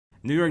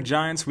New York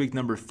Giants week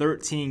number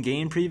 13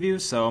 game preview.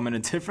 So I'm in a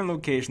different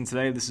location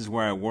today. This is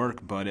where I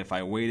work, but if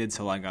I waited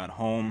till I got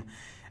home,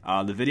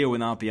 the video would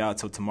not be out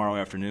till tomorrow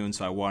afternoon,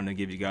 so I wanted to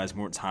give you guys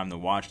more time to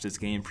watch this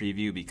game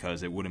preview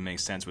because it wouldn't make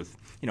sense with,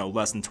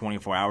 less than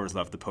 24 hours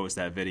left to post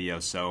that video.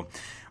 So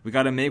we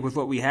got to make with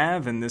what we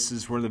have, and this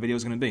is where the video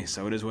is going to be.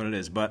 So it is what it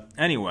is. But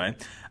anyway,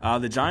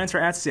 the Giants are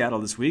at Seattle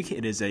this week.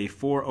 It is a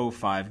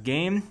 4:05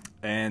 game,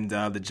 and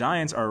the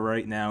Giants are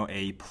right now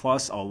a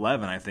plus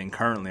 11, I think,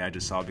 currently. I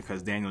just saw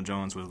because Daniel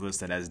Jones was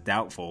listed as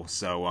doubtful.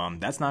 So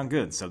that's not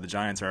good. So the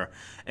Giants are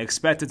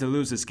expected to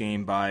lose this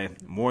game by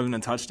more than a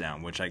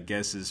touchdown, which I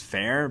guess is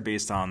fair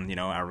based on,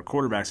 our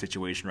quarterback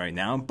situation right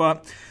now.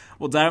 But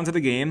we'll dive into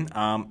the game.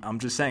 I'm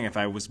just saying, if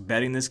I was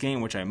betting this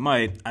game, which I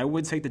might, I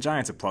would take the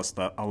Giants at plus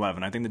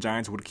 11. I think the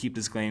Giants would keep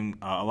this game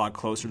a lot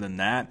closer than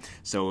that.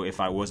 So if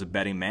I was a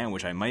betting man,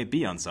 which I might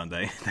be on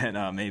Sunday,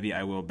 then maybe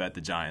I will bet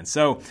the Giants.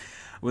 So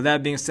with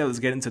that being said, let's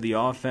get into the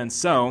offense.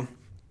 So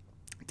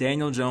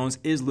Daniel Jones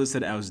is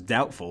listed as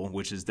doubtful,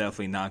 which is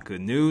definitely not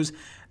good news.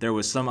 There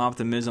was some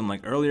optimism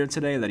like earlier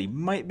today that he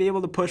might be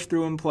able to push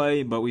through and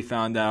play, but we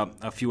found out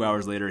a few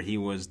hours later he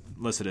was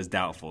listed as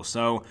doubtful.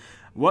 So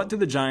what do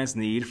the Giants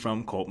need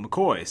from Colt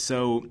McCoy?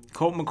 So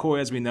Colt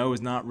McCoy, as we know,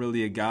 is not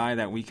really a guy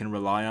that we can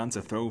rely on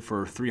to throw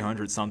for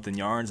 300-something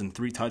yards and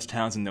 3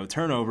 touchdowns and no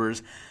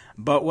turnovers.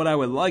 But what I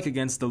would like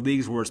against the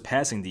league's worst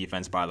passing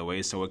defense, by the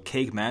way, so a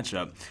cake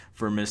matchup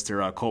for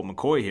Mr. Colt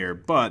McCoy here.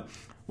 But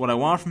what I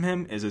want from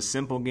him is a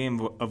simple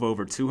game of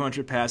over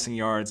 200 passing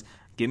yards.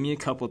 Give me a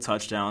couple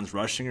touchdowns,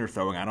 rushing or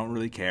throwing, I don't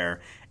really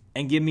care.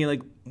 And give me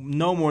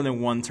no more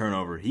than 1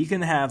 turnover. He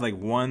can have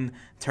 1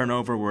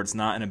 turnover where it's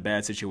not in a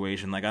bad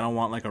situation. I don't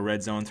want a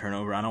red zone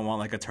turnover. I don't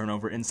want a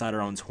turnover inside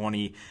our own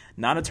 20.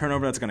 Not a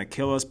turnover that's going to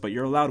kill us, but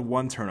you're allowed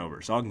 1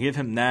 turnover. So I'll give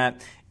him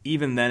that.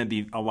 Even then, it'd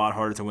be a lot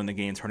harder to win the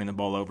game turning the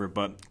ball over.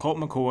 But Colt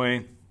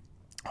McCoy,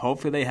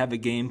 hopefully they have a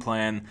game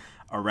plan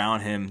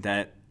around him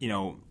that,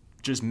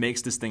 just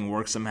makes this thing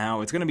work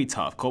somehow. It's going to be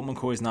tough. Colt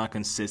McCoy is not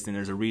consistent.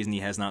 There's a reason he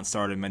has not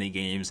started many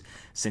games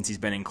since he's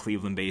been in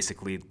Cleveland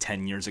basically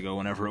 10 years ago,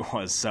 whenever it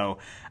was. So,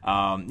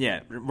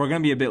 we're going to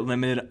be a bit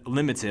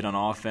limited on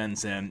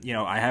offense. And,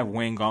 I have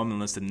Wayne Gallman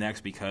listed next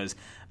because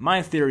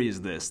my theory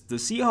is this. The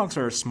Seahawks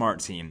are a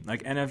smart team.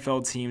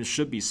 NFL teams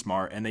should be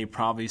smart, and they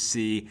probably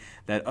see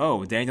that,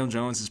 Daniel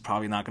Jones is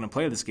probably not going to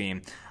play this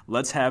game.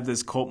 Let's have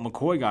this Colt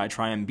McCoy guy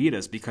try and beat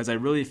us because I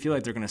really feel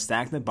like they're going to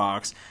stack the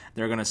box.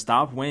 They're going to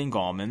stop Wayne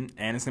Gallman,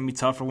 and it's going to be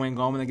tough for Wayne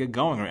Gallman to get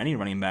going, or any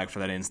running back for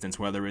that instance,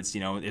 whether it's,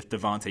 if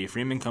Devontae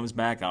Freeman comes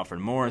back, Alfred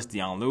Morris,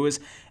 Deion Lewis.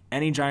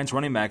 Any Giants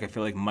running back, I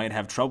feel like, might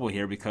have trouble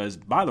here because,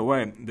 by the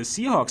way, the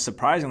Seahawks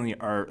surprisingly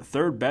are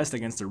 3rd best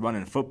against the run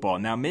in football.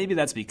 Now, maybe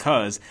that's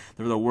because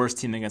they're the worst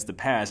team against the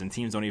pass and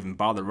teams don't even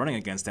bother running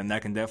against them.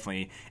 That can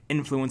definitely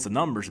influence the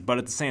numbers. But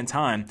at the same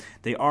time,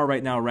 they are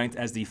right now ranked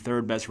as the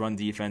 3rd best run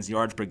defense,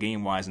 yards per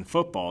game-wise in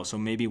football. So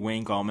maybe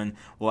Wayne Gallman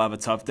will have a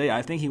tough day.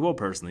 I think he will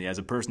personally. As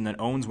a person that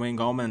owns Wayne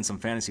Gallman and some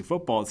fantasy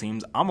football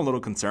teams, I'm a little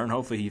concerned.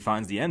 Hopefully he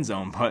finds the end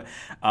zone. But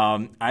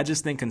I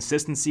just think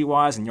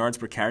consistency-wise and yards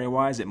per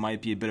carry-wise, it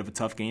might be a bit of a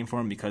tough game for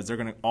him because they're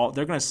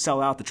gonna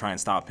sell out to try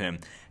and stop him.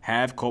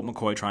 Have Colt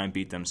McCoy try and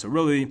beat them. So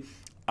really,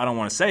 I don't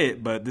want to say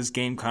it, but this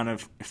game kind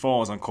of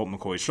falls on Colt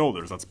McCoy's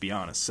shoulders, let's be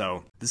honest.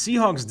 So the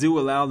Seahawks do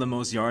allow the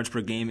most yards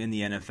per game in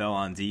the NFL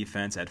on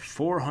defense at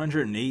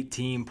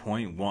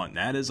 418.1.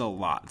 That is a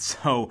lot.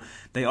 So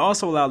they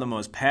also allow the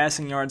most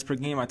passing yards per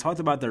game. I talked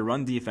about their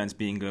run defense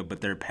being good, but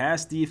their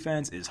pass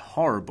defense is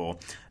horrible.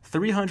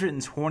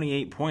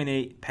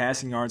 328.8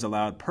 passing yards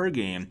allowed per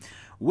game,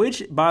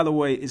 which, by the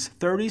way, is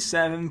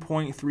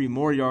 37.3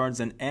 more yards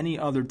than any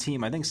other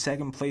team. I think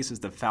second place is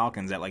the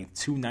Falcons at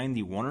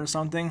 291 or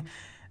something.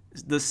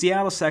 The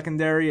Seattle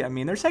secondary,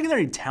 their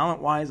secondary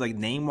talent-wise,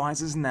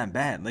 name-wise, isn't that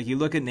bad. You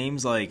look at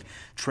names like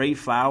Trey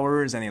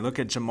Flowers, and they look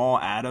at Jamal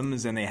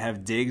Adams, and they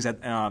have Diggs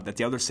at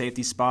the other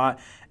safety spot.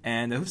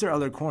 And who's their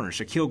other corner?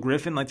 Shaquille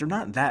Griffin. They're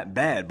not that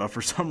bad, but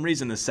for some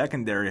reason the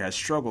secondary has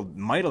struggled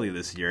mightily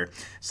this year.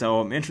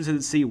 So I'm interested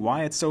to see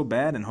why it's so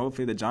bad, and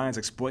hopefully the Giants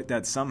exploit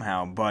that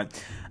somehow.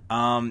 But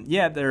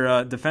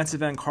their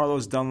defensive end,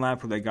 Carlos Dunlap,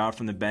 who they got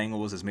from the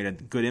Bengals, has made a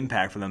good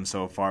impact for them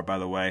so far, by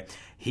the way.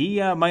 He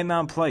might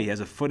not play. He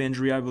has a foot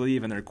injury, I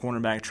believe, and their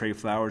cornerback, Trey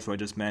Flowers, who I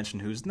just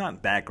mentioned, who's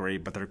not that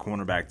great, but their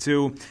cornerback,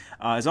 too,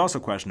 is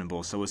also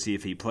questionable. So we'll see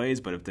if he plays,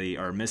 but if they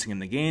are missing in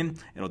the game,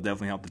 it'll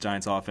definitely help the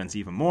Giants' offense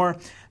even more.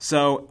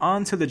 So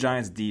on to the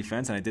Giants'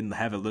 defense, and I didn't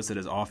have it listed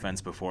as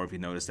offense before, if you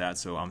noticed that,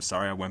 so I'm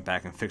sorry. I went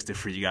back and fixed it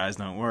for you guys,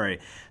 don't worry.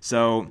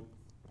 So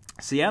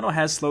Seattle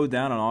has slowed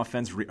down on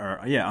offense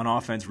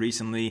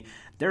recently.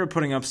 They were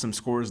putting up some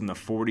scores in the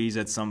 40s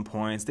at some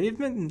points. They've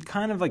been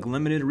kind of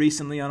limited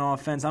recently on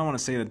offense. I don't want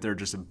to say that they're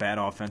just a bad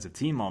offensive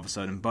team all of a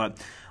sudden, but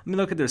let me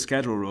look at their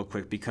schedule real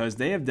quick because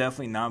they have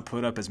definitely not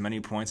put up as many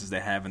points as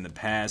they have in the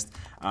past.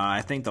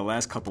 I think the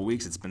last couple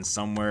weeks it's been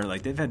somewhere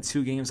they've had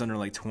 2 games under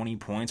 20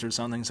 points or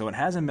something, so it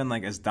hasn't been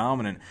as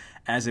dominant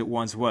as it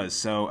once was.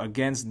 So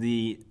against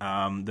the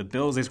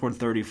Bills, they scored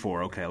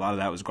 34. Okay, a lot of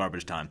that was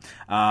garbage time.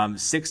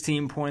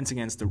 16 points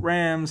against the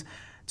Rams.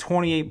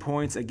 28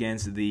 points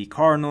against the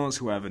Cardinals,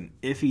 who have an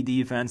iffy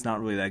defense, not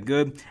really that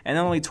good, and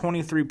then only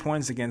 23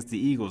 points against the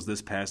Eagles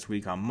this past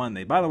week on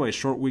Monday. By the way,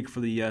 short week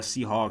for the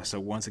Seahawks, so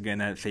once again,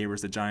 that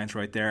favors the Giants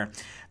right there.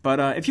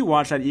 But if you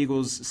watch that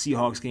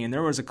Eagles-Seahawks game,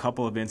 there was a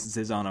couple of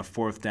instances on a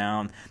fourth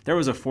down. There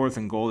was a 4th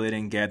and goal they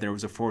didn't get. There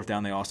was a 4th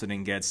down they also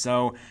didn't get.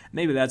 So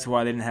maybe that's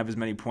why they didn't have as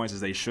many points as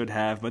they should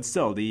have. But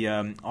still,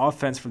 the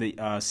offense for the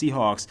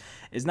Seahawks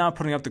is not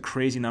putting up the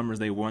crazy numbers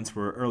they once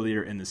were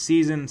earlier in the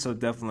season. So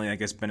definitely, I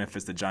guess,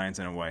 benefits the Giants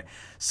in a way.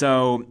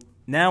 So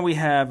now we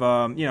have,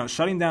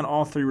 shutting down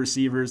all 3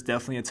 receivers,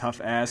 definitely a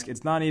tough ask.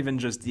 It's not even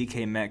just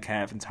DK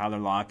Metcalf and Tyler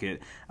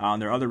Lockett.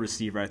 Their other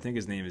receiver, I think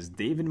his name is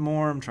David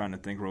Moore. I'm trying to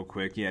think real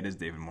quick. Yeah, it is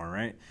David Moore,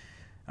 right?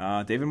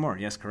 David Moore,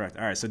 yes, correct.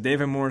 All right, so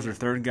David Moore is their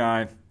 3rd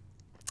guy.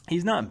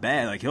 He's not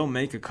bad. Like, he'll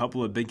make a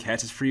couple of big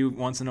catches for you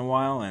once in a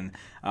while, and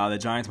the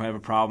Giants might have a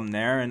problem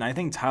there. And I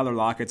think Tyler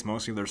Lockett's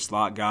mostly their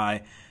slot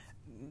guy.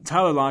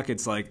 Tyler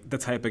Lockett's like the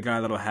type of guy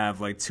that'll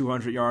have like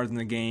 200 yards in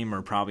the game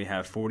or probably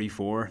have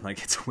 44.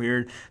 Like, it's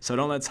weird. So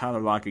don't let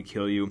Tyler Lockett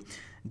kill you.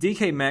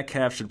 DK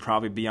Metcalf should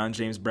probably be on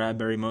James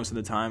Bradberry most of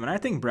the time, and I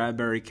think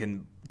Bradberry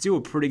can do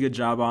a pretty good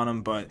job on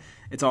him, but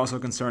it's also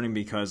concerning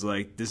because,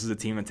 like, this is a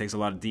team that takes a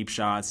lot of deep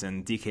shots,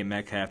 and DK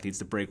Metcalf needs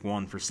to break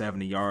one for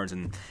 70 yards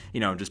and,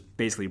 just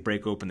basically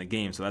break open the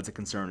game, so that's a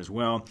concern as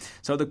well.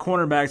 So the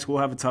cornerbacks will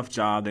have a tough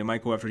job. They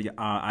might go after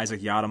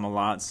Isaac Yiadom a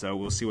lot, so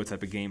we'll see what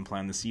type of game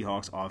plan the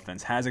Seahawks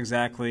offense has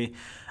exactly.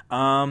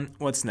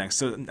 What's next?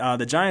 So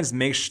the Giants,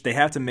 they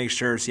have to make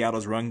sure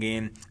Seattle's run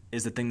game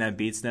is the thing that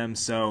beats them,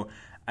 so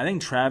I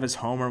think Travis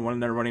Homer, one of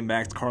their running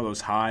backs,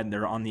 Carlos Hyde,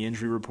 they're on the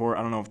injury report.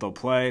 I don't know if they'll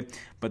play,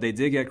 but they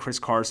did get Chris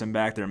Carson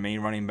back, their main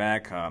running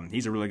back.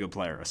 He's a really good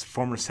player, a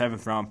former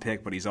 7th-round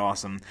pick, but he's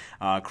awesome.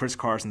 Chris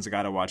Carson's a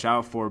guy to watch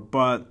out for,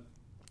 but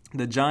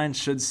the Giants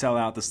should sell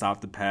out to stop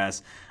the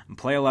pass and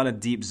play a lot of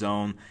deep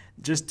zone.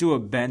 Just do a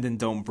bend and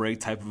don't break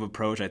type of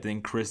approach. I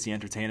think Chris, the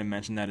entertainer,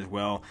 mentioned that as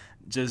well.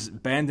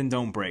 Just bend and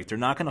don't break. They're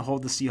not going to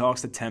hold the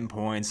Seahawks to 10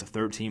 points,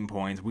 13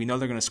 points. We know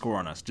they're going to score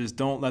on us. Just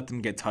don't let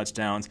them get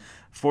touchdowns.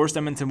 Force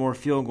them into more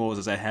field goals,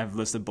 as I have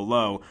listed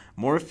below.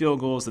 More field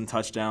goals than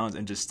touchdowns,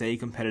 and just stay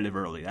competitive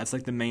early. That's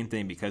like the main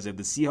thing, because if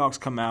the Seahawks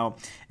come out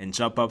and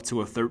jump up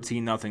to a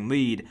 13-0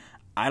 lead,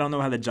 I don't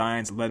know how the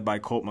Giants, led by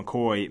Colt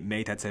McCoy,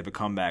 make that type of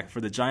comeback. For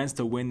the Giants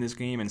to win this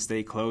game and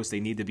stay close, they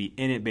need to be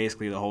in it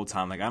basically the whole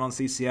time. Like, I don't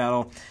see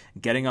Seattle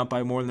getting up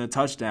by more than a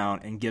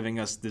touchdown and giving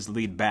us this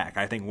lead back.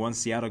 I think once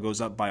Seattle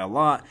goes up by a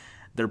lot,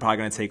 they're probably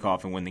going to take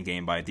off and win the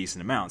game by a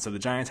decent amount. So the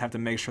Giants have to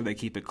make sure they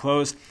keep it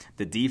close.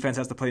 The defense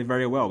has to play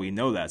very well. We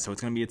know that. So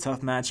it's going to be a tough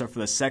matchup for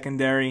the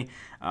secondary.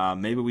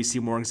 Maybe we see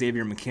more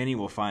Xavier McKinney.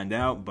 We'll find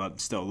out. But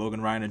still,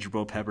 Logan Ryan and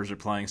Jabril Peppers are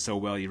playing so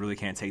well, you really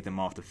can't take them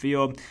off the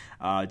field.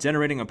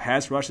 Generating a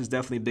pass rush is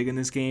definitely big in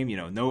this game.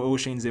 No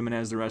O'Shane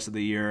Ximines the rest of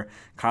the year.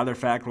 Kyler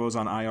Fackrell is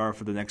on IR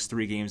for the next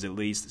 3 games at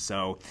least.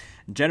 So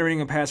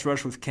generating a pass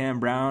rush with Cam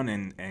Brown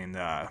and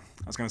I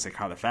was going to say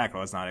Kyler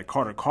Fackrell. That's not it.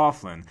 Carter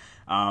Coughlin.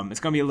 It's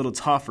going to be a little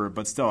tougher,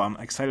 but still, I'm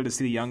excited to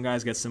see the young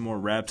guys get some more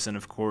reps. And,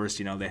 of course,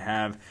 they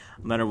have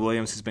Leonard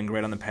Williams, who's been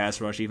great on the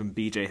pass rush. Even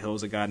B.J.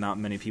 Hill's a guy not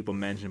many people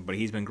mention, but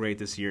he's been great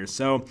this year.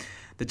 So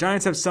the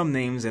Giants have some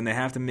names, and they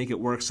have to make it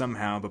work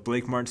somehow. But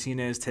Blake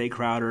Martinez, Tay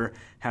Crowder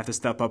have to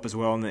step up as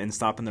well in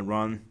stopping the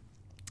run,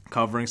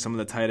 covering some of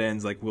the tight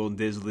ends like Will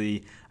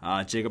Disley,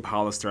 Jacob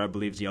Hollister, I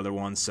believe, is the other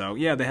one. So,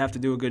 yeah, they have to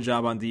do a good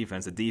job on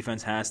defense. The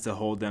defense has to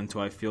hold them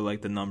to, I feel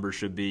like, the number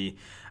should be.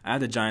 I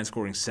had the Giants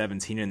scoring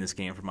 17 in this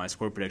game for my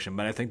score prediction,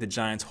 but I think the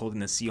Giants holding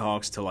the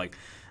Seahawks to,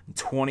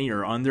 20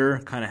 or under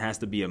kind of has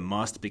to be a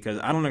must, because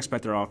I don't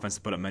expect their offense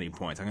to put up many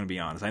points. I'm going to be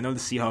honest. I know the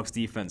Seahawks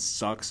defense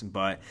sucks,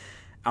 but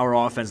our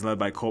offense, led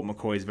by Colt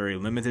McCoy, is very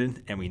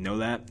limited, and we know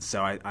that.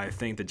 So I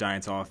think the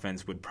Giants'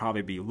 offense would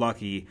probably be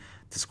lucky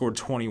to score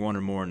 21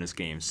 or more in this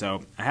game.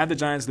 So I have the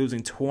Giants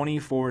losing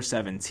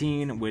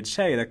 24-17, which,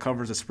 hey, that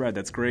covers the spread.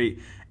 That's great.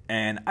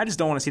 And I just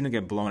don't want to see them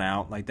get blown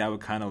out. That would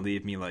kind of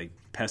leave me,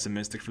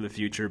 pessimistic for the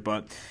future.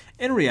 But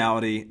in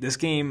reality, this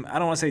game, I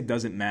don't want to say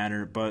doesn't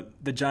matter, but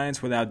the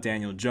Giants without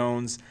Daniel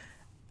Jones,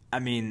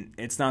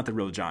 it's not the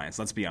real Giants,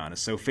 let's be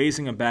honest. So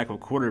facing a backup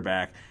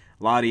quarterback,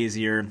 a lot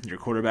easier. Your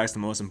quarterback's the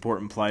most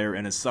important player,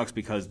 and it sucks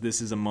because this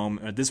was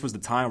the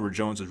time where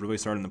Jones was really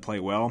starting to play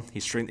well.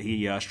 He strung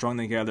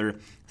together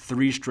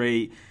 3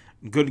 straight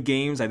good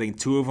games. I think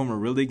 2 of them were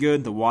really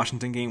good. The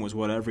Washington game was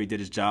whatever. He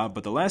did his job.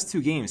 But the last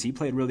 2 games, he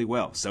played really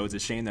well. So it's a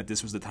shame that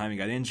this was the time he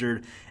got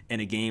injured in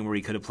a game where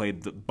he could have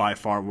played the by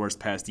far worst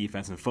pass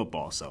defense in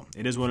football. So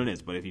it is what it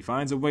is. But if he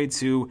finds a way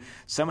to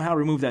somehow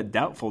remove that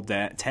doubtful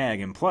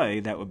tag and play,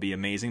 that would be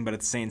amazing. But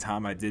at the same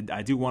time, I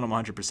do want him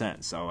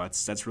 100%. So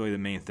that's really the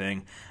main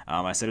thing.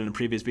 I said in the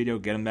previous video,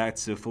 get him back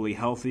to fully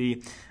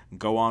healthy.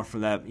 Go on for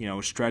that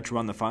stretch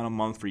run the final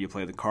month where you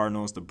play the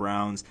Cardinals, the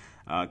Browns,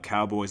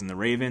 Cowboys, and the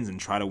Ravens, and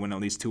try to win at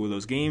least 2 of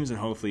those games and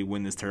hopefully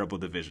win this terrible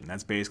division.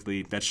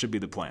 That should be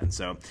the plan.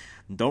 So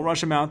don't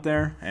rush him out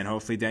there, and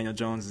hopefully Daniel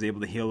Jones is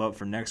able to heal up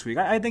for next week.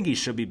 I think he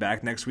should be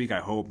back next week, I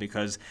hope,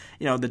 because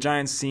the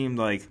Giants seemed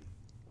like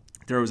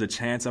there was a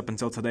chance up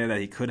until today that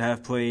he could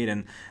have played,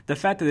 and the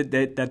fact that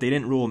they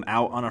didn't rule him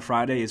out on a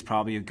Friday is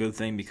probably a good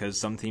thing because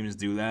some teams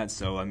do that.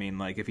 So, I mean,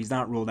 like, if he's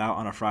not ruled out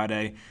on a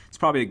Friday, it's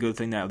probably a good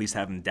thing to at least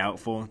have him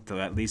doubtful, to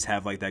at least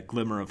have, like, that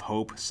glimmer of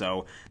hope.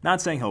 So,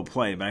 not saying he'll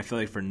play, but I feel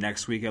like for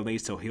next week at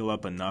least, he'll heal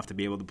up enough to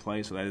be able to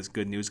play, so that is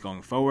good news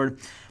going forward.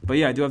 But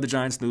yeah, I do have the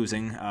Giants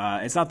losing.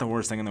 It's not the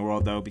worst thing in the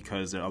world, though,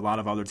 because a lot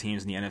of other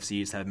teams in the NFC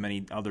East have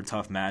many other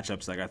tough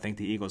matchups. Like, I think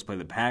the Eagles play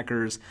the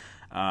Packers.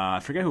 I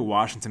forget who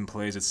Washington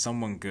plays. It's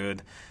someone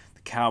good.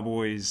 The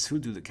Cowboys, who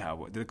do the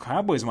Cowboys? The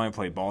Cowboys might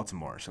play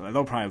Baltimore, so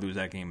they'll probably lose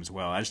that game as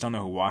well. I just don't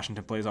know who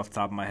Washington plays off the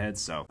top of my head.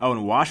 So, oh,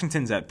 and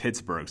Washington's at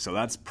Pittsburgh, so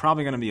that's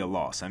probably going to be a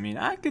loss. I mean,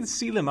 I could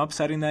see them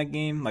upsetting that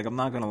game. Like, I'm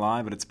not going to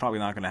lie, but it's probably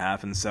not going to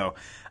happen. So,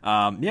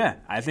 yeah,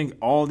 I think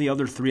all the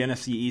other 3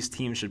 NFC East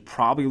teams should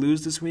probably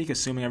lose this week,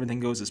 assuming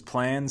everything goes as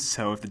planned.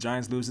 So, if the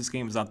Giants lose this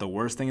game, it's not the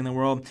worst thing in the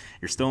world.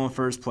 You're still in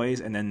first place,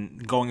 and then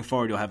going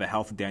forward, you'll have a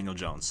healthy Daniel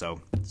Jones. So,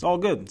 it's all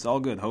good. It's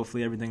all good.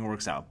 Hopefully, everything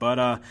works out.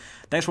 But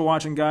thanks for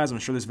watching, guys. I'm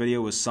sure this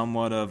video was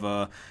somewhat of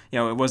it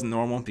wasn't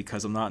normal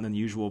because I'm not in the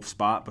usual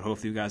spot, but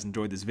hopefully you guys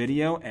enjoyed this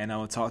video, and I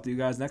will talk to you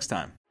guys next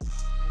time.